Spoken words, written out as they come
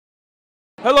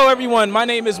Hello everyone, my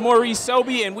name is Maurice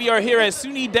Selby and we are here at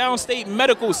SUNY Downstate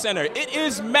Medical Center. It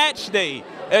is match day.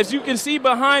 As you can see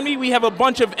behind me, we have a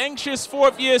bunch of anxious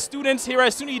fourth-year students here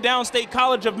at SUNY Downstate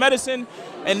College of Medicine,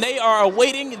 and they are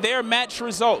awaiting their match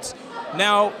results.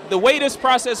 Now, the way this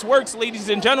process works, ladies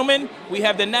and gentlemen, we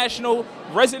have the National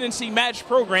Residency Match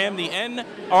Program, the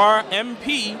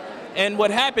NRMP, and what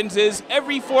happens is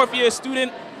every fourth-year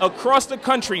student across the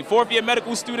country, fourth-year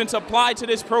medical students apply to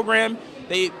this program.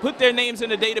 They put their names in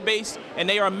the database, and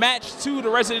they are matched to the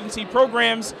residency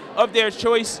programs of their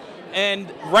choice,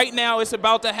 and right now it's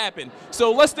about to happen.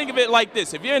 So let's think of it like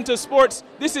this. If you're into sports,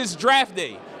 this is draft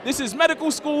day. This is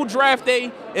medical school draft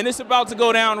day, and it's about to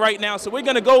go down right now. So we're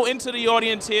going to go into the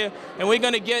audience here, and we're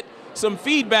going to get some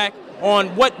feedback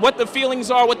on what the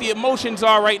feelings are, what the emotions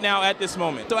are right now at this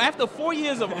moment. So after 4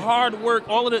 years of hard work,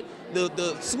 all of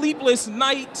the sleepless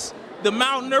nights, the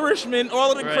malnourishment,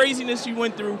 all of the craziness you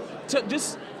went through,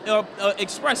 just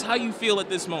express how you feel at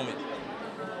this moment.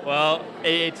 Well,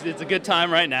 it's a good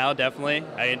time right now, definitely.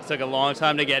 It took a long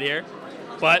time to get here,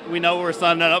 but we know what we're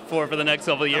signing up for the next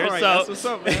couple of years. All right, so that's what's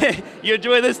up, man. You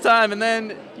enjoy this time, and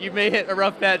then you may hit a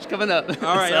rough patch coming up.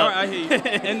 All right, all right, I hear you.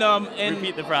 And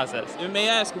repeat the process. And may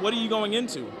I ask, what are you going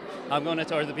into? I'm going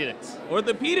into orthopedics.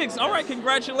 Orthopedics. All right,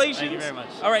 congratulations. Thank you very much.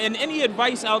 All right, and any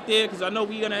advice out there, because I know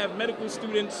we're going to have medical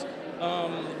students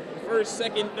first,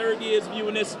 second, third years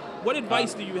viewing this. What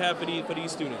advice do you have for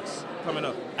these students coming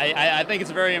up? I think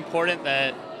it's very important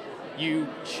that you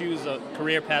choose a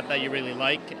career path that you really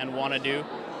like and want to do,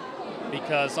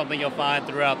 because something you'll find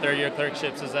throughout third-year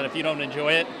clerkships is that if you don't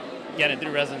enjoy it, getting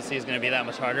through residency is going to be that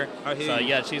much harder. So you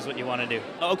got to choose what you want to do.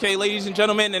 Okay, ladies and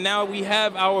gentlemen, and now we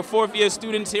have our fourth-year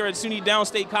students here at SUNY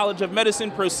Downstate College of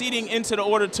Medicine proceeding into the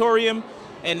auditorium,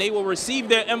 and they will receive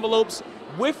their envelopes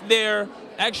with their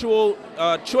actual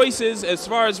choices as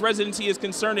far as residency is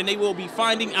concerned, and they will be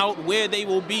finding out where they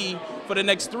will be for the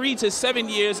next 3 to 7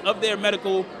 years of their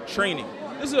medical training.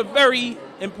 This is a very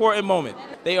important moment.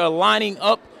 They are lining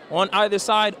up on either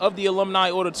side of the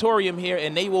alumni auditorium here,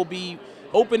 and they will be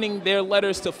opening their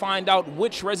letters to find out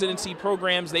which residency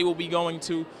programs they will be going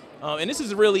to. And this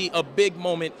is really a big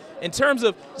moment in terms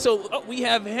of, we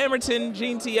have Hamilton,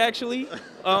 Gene T actually,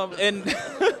 and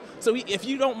so if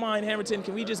you don't mind, Hamilton,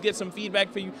 can we just get some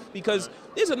feedback for you? Because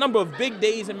there's a number of big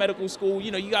days in medical school.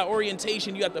 You know, you got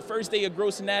orientation, you got the first day of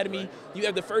gross anatomy, you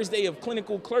have the first day of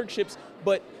clinical clerkships,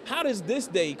 but how does this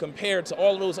day compare to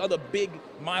all of those other big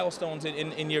milestones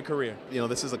in your career? You know,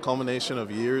 this is a culmination of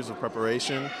years of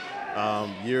preparation,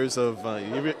 years of,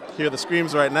 you hear the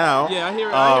screams right now. Yeah, I hear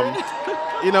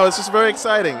it. You know, it's just very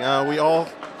exciting. We all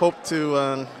hope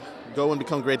to go and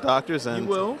become great doctors, and you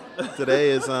will. Today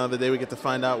is the day we get to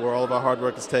find out where all of our hard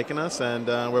work is taking us, and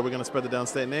where we're going to spread the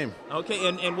Downstate name. Okay,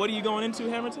 and what are you going into,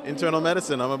 Hamilton? Internal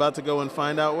medicine. I'm about to go and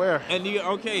find out where. And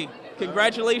okay,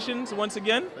 congratulations once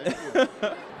again. Thank you.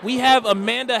 We have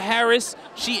Amanda Harris.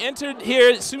 She entered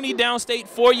here at SUNY Downstate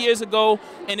 4 years ago,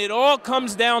 and it all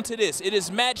comes down to this. It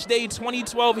is match day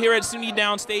 2012 here at SUNY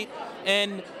Downstate,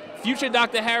 and future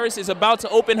Dr. Harris is about to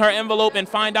open her envelope and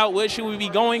find out where she will be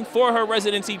going for her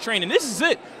residency training. This is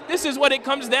it. This is what it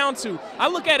comes down to. I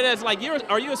look at it as like,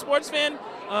 are you a sports fan?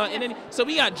 And then, so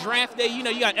we got draft day. You know,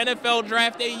 you got NFL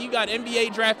draft day. You got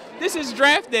NBA draft. This is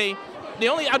draft day.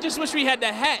 I just wish we had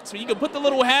the hat so you could put the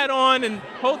little hat on and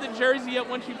hold the jersey up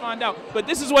once you find out. But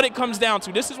this is what it comes down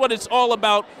to. This is what it's all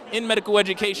about in medical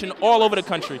education all over the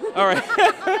country. All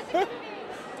right.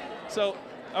 So,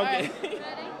 okay.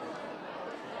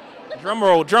 Drum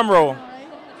roll, drum roll.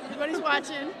 Everybody's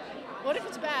watching. What if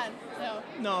it's bad? No.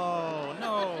 No,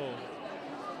 no.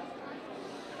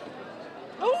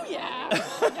 Oh yeah.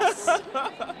 Yes.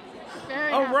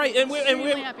 Very happy. Right, and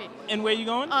we're happy. And where are you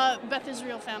going? Beth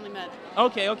Israel Family Med.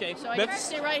 Okay, okay. So I get to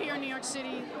stay right here in New York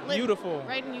City. Beautiful.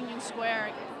 Right in Union Square.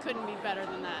 It couldn't be better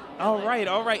than that. All right,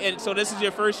 all right. And so this is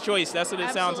your first choice. That's what it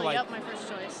sounds like. Yep, my first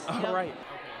choice. All right.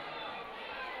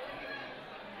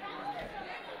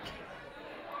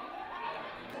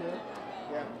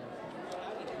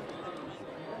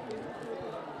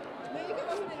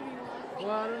 Well,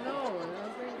 I don't know.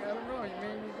 I don't know. You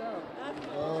made me doubt.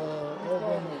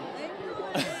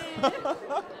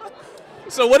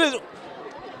 So what is...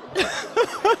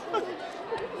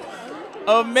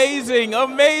 Amazing,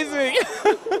 amazing.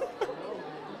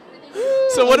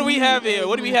 So what do we have here?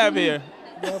 What do we have here?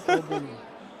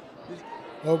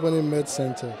 Albany Med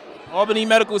Center. Albany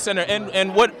Medical Center.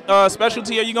 And what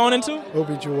specialty are you going into?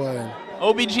 OBGYN.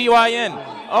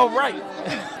 OBGYN. All right.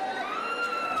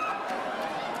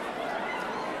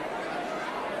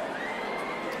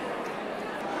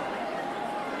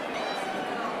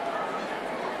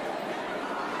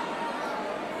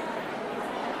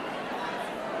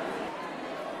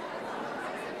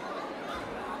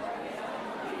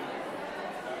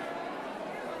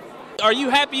 Are you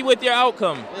happy with your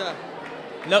outcome? Yeah.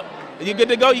 No. You good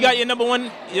to go? You got your number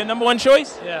one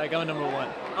choice? Yeah, I got number one.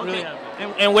 Okay. Really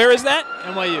happy. And where is that?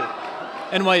 NYU.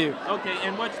 NYU. Okay.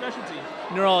 And what specialty?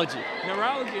 Neurology.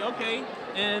 Neurology. Okay.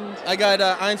 And I got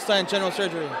Einstein general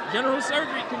surgery. general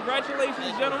surgery.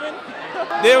 Congratulations, gentlemen.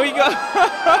 There we go.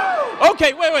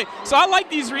 Okay. Wait. So I like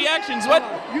these reactions. What?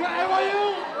 You got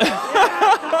NYU?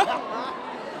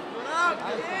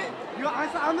 You got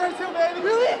Einstein? I'm there too, baby.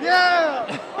 Really? Yeah.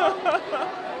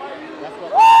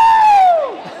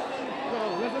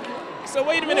 So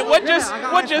wait a minute. What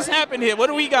just happened here? What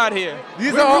do we got here?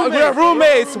 We're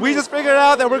roommates. We just figured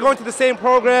out that we're going to the same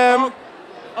program.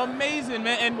 Amazing,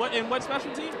 man. And what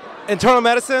specialty? Internal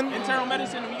medicine. Internal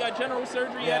medicine. We got general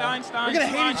surgery at Einstein. We're gonna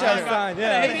hate each other. Einstein,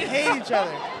 yeah. We're gonna hate each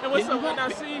other. And what's up? When I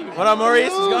see you? What up,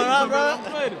 Maurice? What's going on, bro?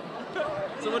 Good.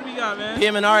 So what do we got, man?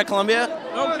 PM&R at Columbia.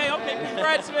 Okay.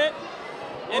 Congrats, man.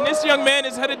 And this young man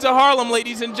is headed to Harlem,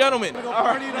 ladies and gentlemen.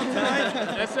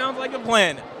 That sounds like a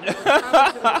plan.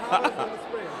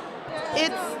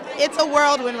 It's a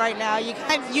whirlwind right now.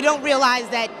 You don't realize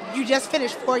that you just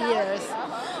finished 4 years.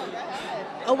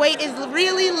 A weight is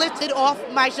really lifted off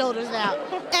my shoulders now,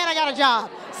 and I got a job.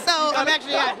 So I'm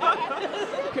actually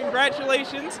happy.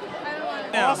 Congratulations.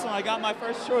 Awesome, I got my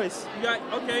first choice. You got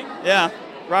okay. Yeah,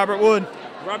 Robert Wood.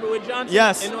 Robert Wood Johnson.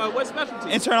 Yes. And what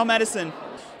specialty? Internal medicine.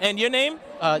 And your name?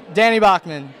 Danny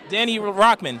Bachman. Danny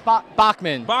Rockman.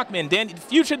 Bachman. Bachman. Danny,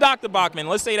 future Dr. Bachman.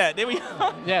 Let's say that. There we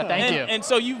go. Yeah, thank you. And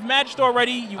so you've matched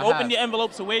already. You I opened have. your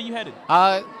envelope. So where are you headed?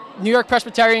 New York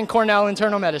Presbyterian Cornell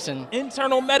Internal Medicine.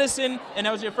 Internal medicine, and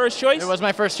that was your first choice? It was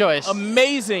my first choice.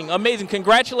 Amazing.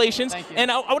 Congratulations. Thank you.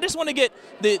 And I just want to get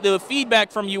the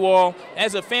feedback from you all.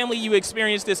 As a family, you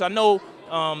experienced this. I know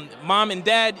mom and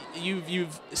dad,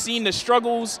 you've seen the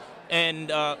struggles and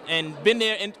been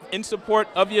there in support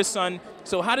of your son.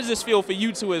 So how does this feel for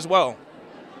you two as well?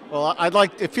 Well,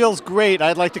 it feels great.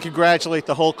 I'd like to congratulate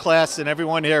the whole class and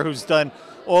everyone here who's done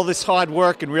all this hard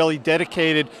work and really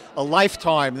dedicated a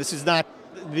lifetime. This is not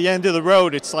the end of the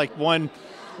road. It's like one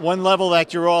level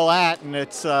that you're all at, and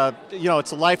it's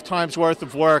it's a lifetime's worth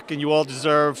of work, and you all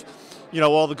deserve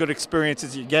all the good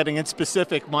experiences you're getting. In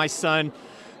specific, my son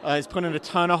has put in a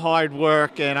ton of hard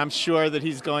work, and I'm sure that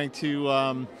he's going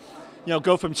to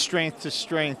go from strength to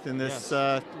strength in this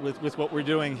with what we're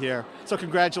doing here. So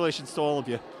congratulations to all of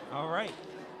you. All right.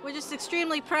 We're just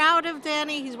extremely proud of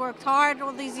Danny. He's worked hard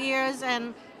all these years,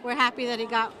 and we're happy that he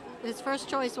got his first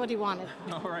choice, what he wanted.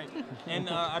 All right. And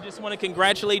I just want to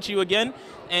congratulate you again.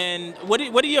 And what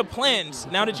are your plans?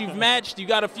 Now that you've matched, you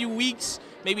got a few weeks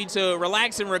maybe to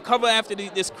relax and recover after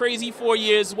this crazy 4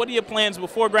 years. What are your plans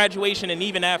before graduation and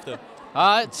even after?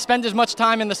 Spend as much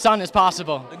time in the sun as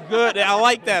possible. Good. I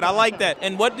like that.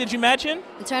 And what did you match in?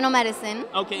 Internal medicine.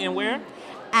 Okay, and where?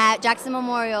 At Jackson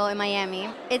Memorial in Miami.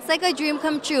 It's like a dream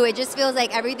come true. It just feels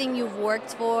like everything you've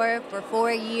worked for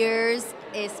 4 years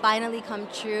is finally come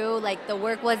true. Like the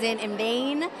work wasn't in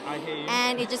vain. I hear you.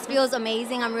 And it just feels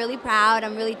amazing. I'm really proud.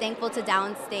 I'm really thankful to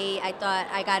Downstate. I thought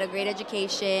I got a great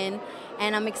education.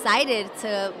 And I'm excited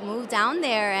to move down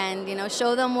there and,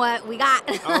 show them what we got.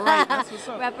 All right, that's what's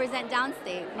up. Represent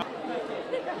Downstate.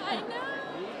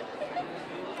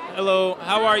 Hello,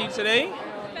 how are you today?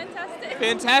 Fantastic.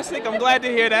 Fantastic, I'm glad to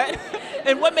hear that.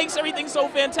 And what makes everything so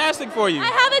fantastic for you? I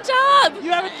have a job.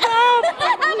 You have a job?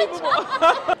 I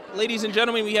have a job. Ladies and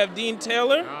gentlemen, we have Dean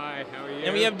Taylor. Hi, how are you?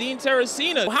 And we have Dean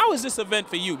Teresina. How is this event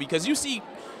for you? Because you see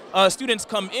students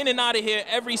come in and out of here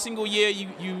every single year.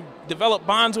 You develop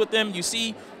bonds with them. You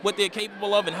see what they're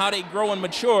capable of and how they grow and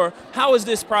mature. How is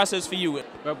this process for you?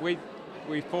 But we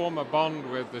form a bond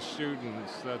with the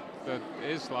students that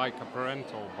is like a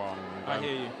parental bond. I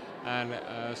hear you. And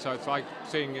so it's like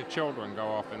seeing your children go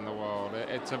off in the world.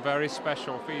 It's a very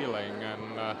special feeling,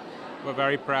 and we're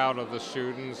very proud of the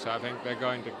students. I think they're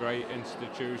going to great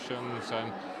institutions,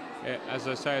 and as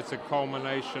I say, it's a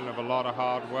culmination of a lot of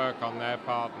hard work on their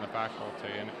part and the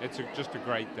faculty, and it's just a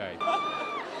great day.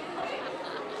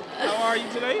 How are you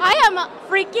today? I am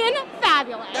freaking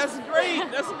fabulous. That's great.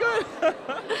 That's good.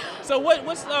 So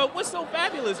what's so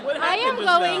fabulous? What I am happened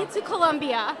just going now? to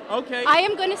Columbia. Okay. I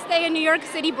am going to stay a New York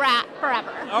City brat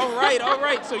forever. All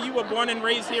right. So you were born and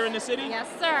raised here in the city? Yes,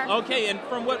 sir. Okay, and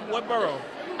from what borough?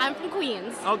 I'm from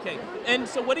Queens. Okay. And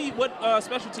so what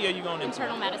specialty are you going into?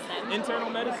 Internal medicine. Internal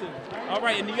medicine. All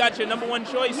right, and you got your number one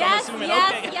choice, Yes, I'm assuming.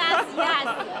 yes, Okay. yes. Where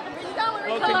you going?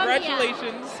 Well, Columbia.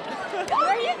 congratulations. Where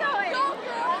are you going? Go,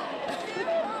 girl.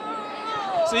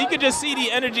 So you can just see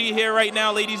the energy here right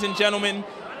now, ladies and gentlemen.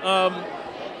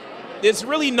 There's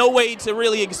really no way to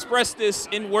really express this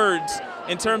in words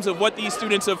in terms of what these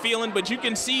students are feeling, but you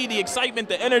can see the excitement,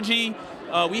 the energy,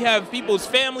 We have people's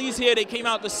families here. They came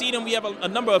out to see them. We have a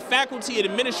number of faculty and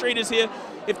administrators here.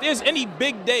 If there's any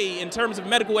big day in terms of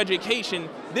medical education,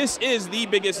 this is the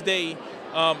biggest day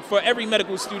for every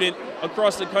medical student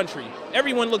across the country.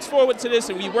 Everyone looks forward to this,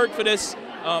 and we work for this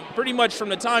pretty much from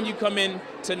the time you come in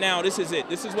to now. This is it.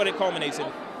 This is what it culminates in.